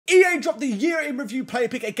EA dropped the year in review player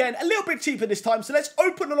pick again, a little bit cheaper this time, so let's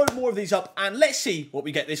open a load more of these up and let's see what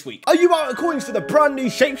we get this week. Are you out of coins for the brand new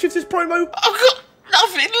Shapeshifters promo? I've got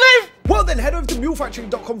nothing left! Well then, head over to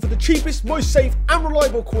mulefactory.com for the cheapest, most safe and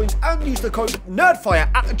reliable coins and use the code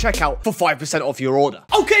NerdFire at the checkout for 5% off your order.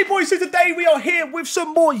 Okay boys, so today we are here with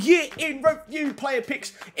some more year in review player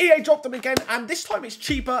picks. EA dropped them again and this time it's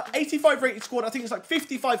cheaper, 85 rated squad, I think it's like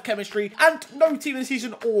 55 chemistry and no team in the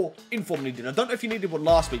season or inform needed. I don't know if you needed one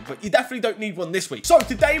last week, but you definitely don't need one this week. So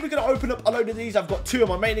today we're going to open up a load of these. I've got 2 on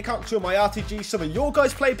my main account, 2 on my RTG, some of your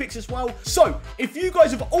guys' player picks as well. So if you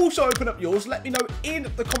guys have also opened up yours, let me know in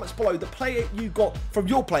the comments below the player you got from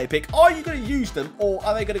your player pick. Are you going to use them or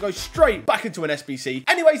are they going to go straight back into an SBC?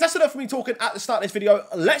 Anyways, that's enough for me talking at the start of this video.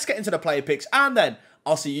 Let's get into the player picks and then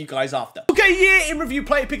I'll see you guys after. Okay, year in review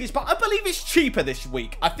player pick is, but I believe it's cheaper this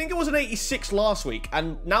week. I think it was an 86 last week,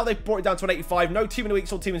 and now they've brought it down to an 85. No team in the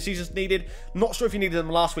weeks or team in seasons needed. Not sure if you needed them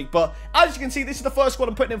last week, but as you can see, this is the first one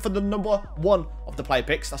I'm putting in for the number 1 of the player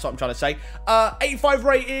picks. That's what I'm trying to say. 85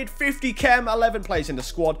 rated, 50 chem, 11 players in the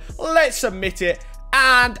squad. Let's submit it,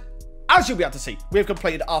 and as you'll be able to see, we have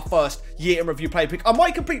completed our first year in review player pick. I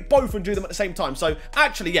might complete both and do them at the same time. So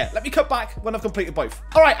actually, yeah, let me cut back when I've completed both.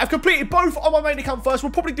 All right, I've completed both on my main account first.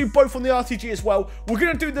 We'll probably do both on the RTG as well. We're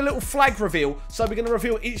going to do the little flag reveal. So we're going to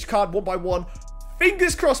reveal each card one by one.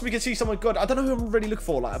 Fingers crossed we can see someone good. I don't know who I'm really looking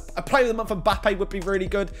for. Like a player of the month from Mbappe would be really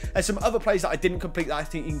good. There's some other players that I didn't complete that I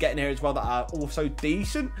think you can get in here as well that are also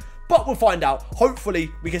decent. But we'll find out.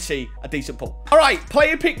 Hopefully, we can see a decent pull. All right,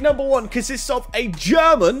 player pick number 1 consists of a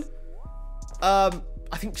German... I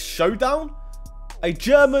think Showdown, a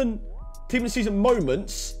German team of the season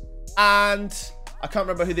moments, and I can't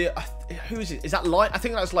remember who is it? Is that Light? I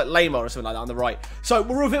think that's like Lama or something like that on the right. So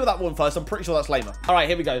we'll reveal that one first. I'm pretty sure that's Lama. All right,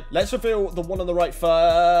 here we go. Let's reveal the one on the right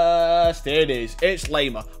first. Here it is. It's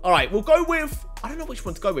Lama. All right, we'll go with, I don't know which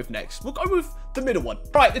one to go with next. We'll go with the middle one.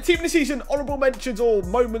 All right, the team of the season, honorable mentions or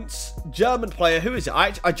moments, German player. Who is it?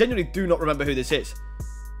 I genuinely do not remember who this is.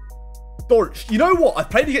 You know what? I've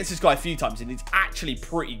played against this guy a few times and he's actually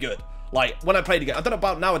pretty good. Like, when I played against, I don't know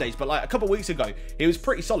about nowadays, but like a couple of weeks ago, he was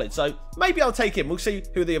pretty solid. So maybe I'll take him. We'll see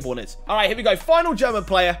who the other one is. All right, here we go. Final German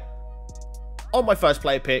player on my first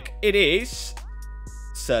player pick. It is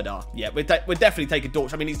Serdar. Yeah, we're definitely taking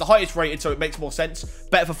Dortch. I mean, he's the highest rated, so it makes more sense.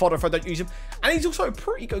 Better for fodder if I don't use him. And he's also a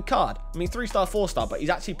pretty good card. I mean, 3-star, 4-star, but he's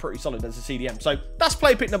actually pretty solid as a CDM. So that's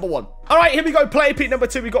player pick number 1. All right, here we go. Player pick number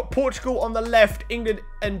 2. We got Portugal on the left, England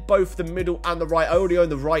in both the middle and the right. I already own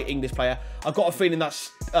the right English player. I've got a feeling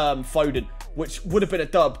that's Foden, which would have been a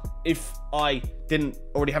dub if I didn't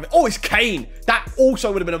already have it. Oh, it's Kane. That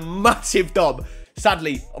also would have been a massive dub.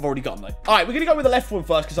 Sadly, I've already got him though. All right, we're going to go with the left one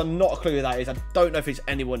first because I'm not a clue who that is. I don't know if it's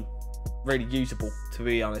anyone really usable, to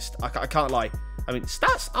be honest. I can't lie. I mean,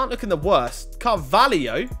 stats aren't looking the worst.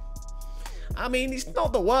 Carvalho, I mean, it's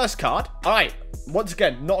not the worst card. All right, once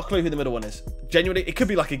again, not a clue who the middle one is. Genuinely, it could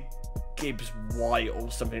be like a Gibbs White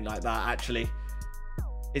or something like that, actually.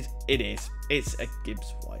 It is. It's a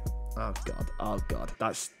Gibbs White. Oh, God. Oh, God.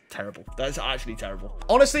 That's terrible. That's actually terrible.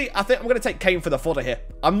 Honestly, I think I'm going to take Kane for the fodder here.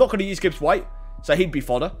 I'm not going to use Gibbs White. So he'd be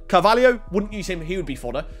fodder. Carvalho, wouldn't use him. He would be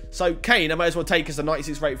fodder. So Kane, I might as well take as the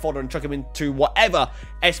 96 rated fodder and chuck him into whatever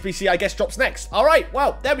SBC I guess drops next. All right,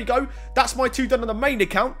 well, there we go. That's my 2 done on the main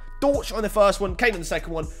account. Dortch on the first one, Kane on the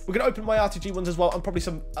second one. We're going to open my RTG ones as well and probably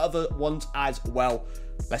some other ones as well.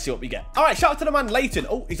 Let's see what we get. All right, shout out to the man Leighton.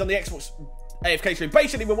 Oh, he's on the Xbox AFK stream.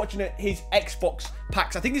 Basically, we're watching his Xbox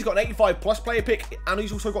packs. I think he's got an 85+ player pick, and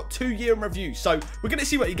he's also got 2 year in review. So we're going to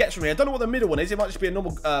see what he gets from here. I don't know what the middle one is. It might just be a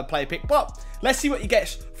normal player pick, but let's see what he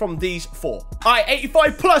gets from these 4. All right,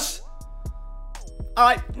 85+. All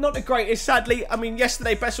right, not the greatest, sadly. I mean,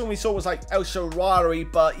 yesterday, best one we saw was like El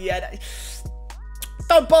Shaarawy, but yeah.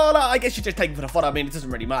 Dybala, I guess you're just taking for the fodder. I mean, it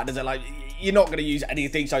doesn't really matter, does it? Like, you're not going to use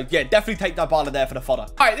anything. So, yeah, definitely take Dybala there for the fodder.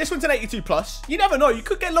 All right, this one's an 82+. You never know. You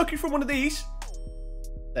could get lucky from one of these.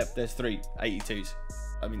 There's 3 82s.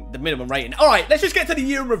 I mean, the minimum rating. All right, let's just get to the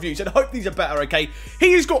year in reviews and hope these are better, okay?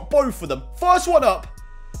 He's got both of them. First one up.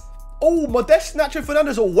 Oh, Modest, Nacho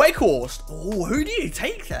Fernandez or Weghorst. Oh, who do you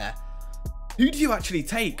take there? Who do you actually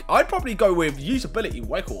take? I'd probably go with usability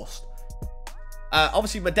Weghorst.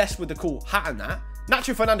 Obviously, Modest with the cool hat and that.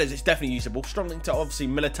 Nacho Fernandez is definitely usable. Strong link to obviously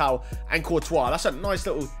Militao and Courtois. That's a nice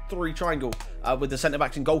little 3 triangle with the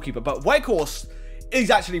centre-backs and goalkeeper. But Weghorst is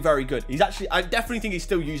actually very good. He's actually, I definitely think he's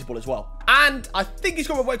still usable as well. And I think he's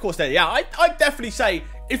got a Weghorst there. Yeah, I'd definitely say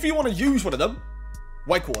if you want to use one of them,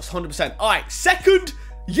 Weghorst, 100%. All right, second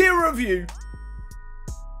year review.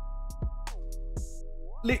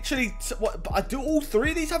 Literally, what, I do all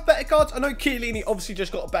 3 of these have better cards? I know Chiellini obviously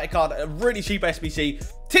just got a better card, a really cheap SBC.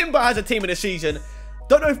 Timber has a team in the season.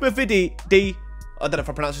 Don't know if Mavidi, I don't know if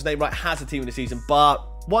I pronounced his name right, has a team in the season.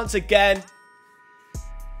 But once again,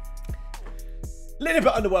 little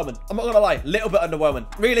bit underwhelming. I'm not going to lie. Little bit underwhelming.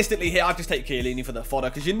 Realistically here, I'd just take Chiellini for the fodder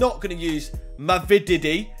because you're not going to use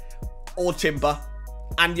Mavidi or Timber.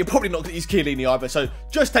 And you're probably not going to use Chiellini either. So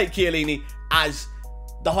just take Chiellini as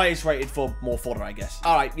the highest rated for more fodder, I guess.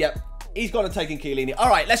 All right, yep. He's gone and taken Chiellini. All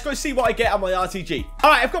right, let's go see what I get on my RTG. All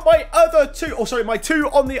right, I've got my my two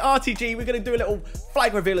on the RTG. We're going to do a little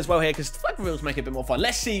flag reveal as well here because flag reveals make it a bit more fun.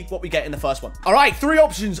 Let's see what we get in the first one. All right, 3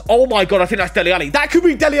 options. Oh my God, I think that's Dele Alli. That could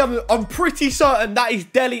be Dele Alli. I'm pretty certain that is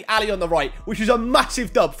Dele Alli on the right, which is a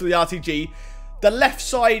massive dub for the RTG. The left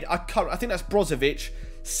side, I think that's Brozovic.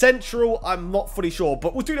 Central, I'm not fully sure,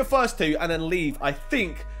 but we'll do the first 2 and then leave, I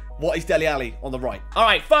think, what is Dele Alli on the right. All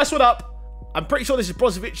right, first one up. I'm pretty sure this is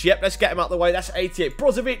Brozovic. Yep, let's get him out of the way. That's 88.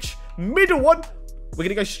 Brozovic, middle one. We're going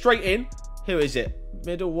to go straight in. Who is it?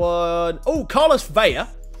 Middle one. Oh, Carlos Vela.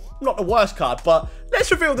 Not the worst card, but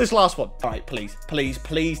let's reveal this last one. All right, please, please,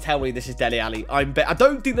 please tell me this is Dele Alli. I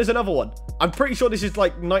don't think there's another one. I'm pretty sure this is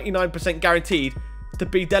like 99% guaranteed to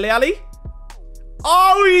be Dele Alli.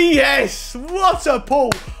 Oh, yes. What a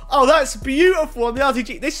pull. Oh, that's beautiful on the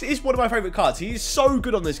RTG. This is one of my favourite cards. He is so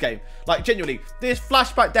good on this game. Like, genuinely, this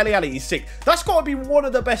flashback Dele Alli is sick. That's got to be one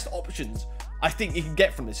of the best options I think you can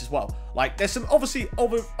get from this as well. Like, there's some, obviously,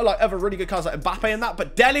 other really good cards like Mbappe and that,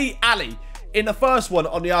 but Dele Alli in the first one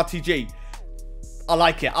on the RTG. I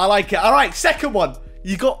like it. I like it. All right, second one.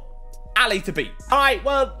 You got Ali to beat. All right,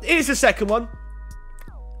 well, here's the second one.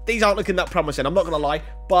 These aren't looking that promising, I'm not going to lie.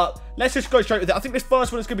 But let's just go straight with it. I think this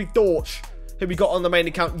first one is going to be Dortch, who we got on the main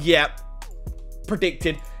account. Yep.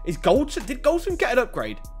 Predicted. Is Goldson? Did Goldson get an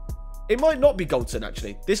upgrade? It might not be Goldson,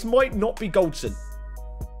 actually. This might not be Goldson.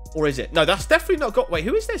 Or is it? No, that's definitely not got... Wait,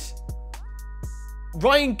 who is this?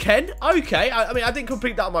 Ryan Ken? Okay. I mean, I didn't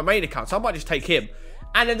complete that on my main account, so I might just take him.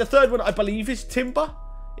 And then the third one, I believe, is Timber.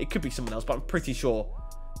 It could be someone else, but I'm pretty sure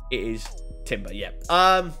it is Timber. Yeah.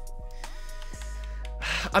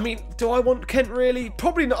 I mean, do I want Kent really?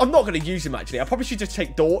 Probably not. I'm not going to use him, actually. I probably should just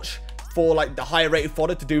take Dortch for, like, the higher rated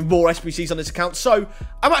fodder to do more SBCs on this account. So,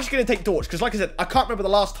 I'm actually going to take Dortch because, like I said, I can't remember the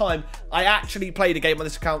last time I actually played a game on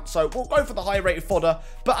this account. So, we'll go for the higher rated fodder.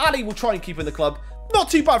 But Ali will try and keep in the club. Not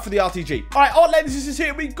too bad for the RTG. All right, our lenses is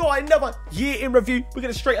here. We got another year in review. We're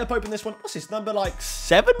going to straight up open this one. What's this, number, like,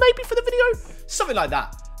 7 maybe for the video? Something like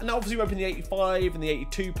that. And now, obviously, we open the 85 and the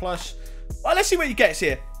 82 plus. Well, let's see what he gets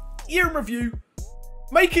here. Year in review.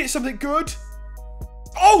 Make it something good.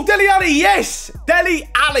 Oh, Dele Alli, yes! Dele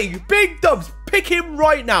Alli, big dubs. Pick him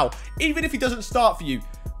right now, even if he doesn't start for you.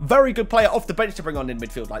 Very good player off the bench to bring on in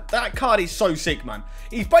midfield. Like, that card is so sick, man.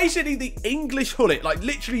 He's basically the English Hullet, like,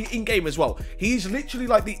 literally in-game as well. He's literally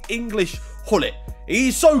like the English Hullet.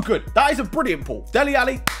 He's so good. That is a brilliant pull. Dele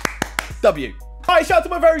Alli, W. All right, shout out to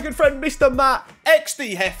my very good friend, Mr. Matt,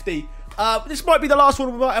 XD Hefty. This might be the last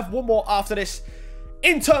one. We might have one more after this.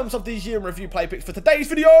 In terms of these year in review play picks for today's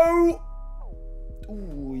video.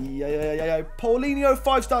 Ooh, yeah. Paulinho,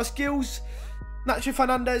 5-star skills. Nacho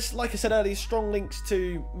Fernandez, like I said earlier, strong links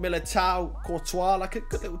to Militao, Courtois, like a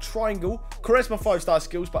good little triangle. Quaresma, 5-star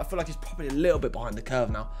skills, but I feel like he's probably a little bit behind the curve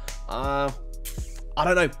now. I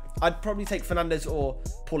don't know. I'd probably take Fernandez or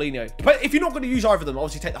Paulinho. But if you're not going to use either of them,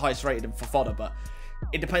 obviously take the highest rated for fodder, but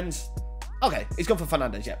it depends. Okay, he's gone for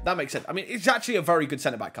Fernandez. Yeah, that makes sense. I mean, it's actually a very good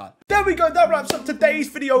centre-back card. There we go. That wraps up today's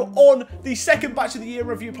video on the second batch of the year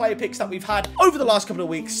review player picks that we've had over the last couple of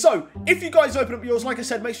weeks. So, if you guys open up yours, like I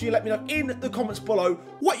said, make sure you let me know in the comments below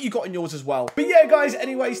what you got in yours as well. But yeah, guys,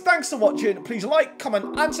 anyways, thanks for watching. Please like,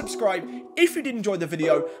 comment, and subscribe if you did enjoy the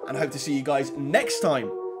video, and hope to see you guys next time.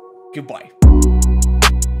 Goodbye.